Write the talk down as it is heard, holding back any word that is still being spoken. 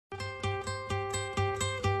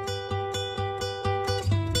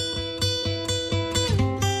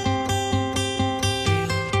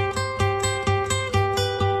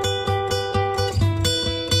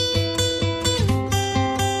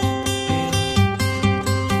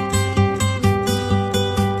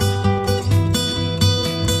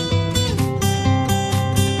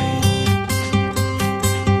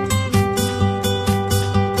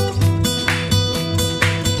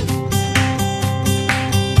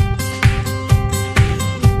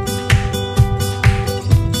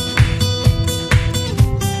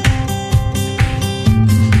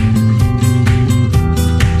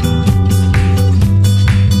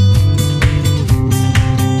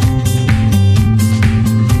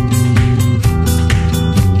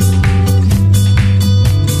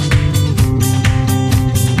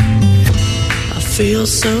feel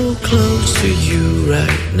so close to you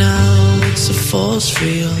right now. It's a force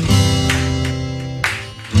field.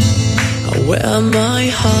 I wear my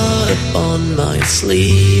heart up on my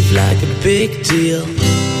sleeve like a big deal.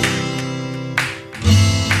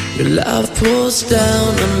 Your love pours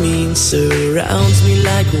down on me, surrounds me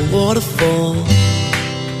like a waterfall.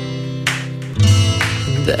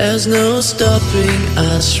 There's no stopping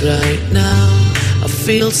us right now. I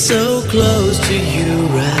feel so close to you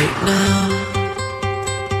right now.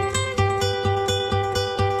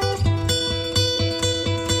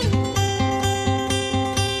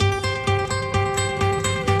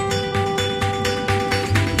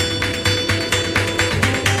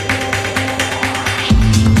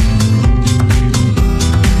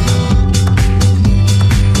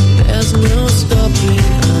 There's no stopping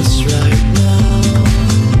us right now.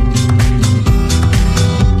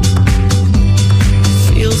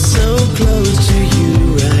 So close to you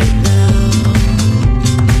right now.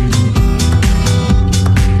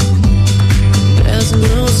 There's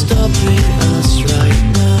no stopping us right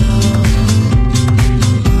now.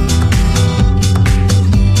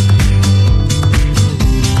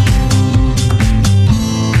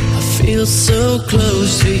 I feel so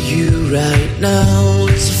close to you right now.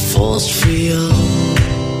 It's a force field.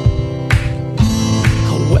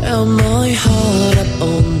 I wear my heart up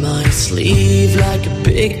on my sleeve like a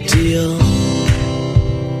big deal.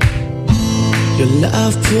 Your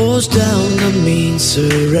love pours down on me,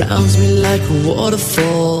 surrounds me like a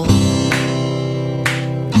waterfall.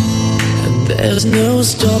 And there's no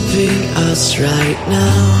stopping us right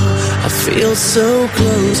now. I feel so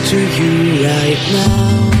close to you right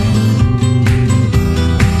now.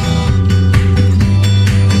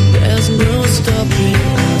 There's no stopping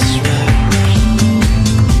us right now.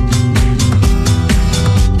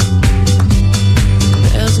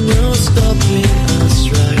 There's no stopping us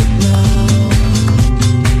right now.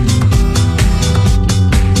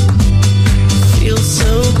 Feel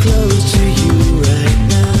so close to you right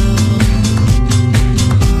now.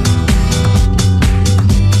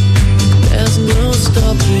 There's no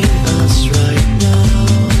stopping us right now.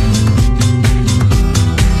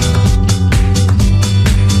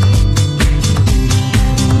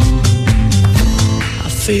 I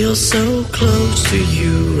feel so close to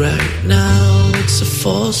you right now. It's a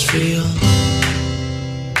force field.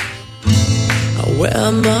 I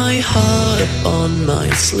wear my heart up on my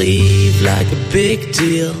sleeve like a big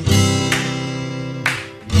deal.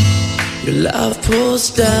 Your love pours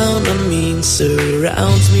down on me and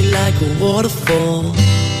surrounds me like a waterfall.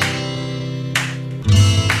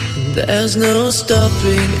 There's no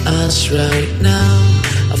stopping us right now.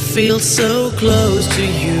 I feel so close to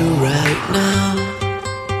you right now.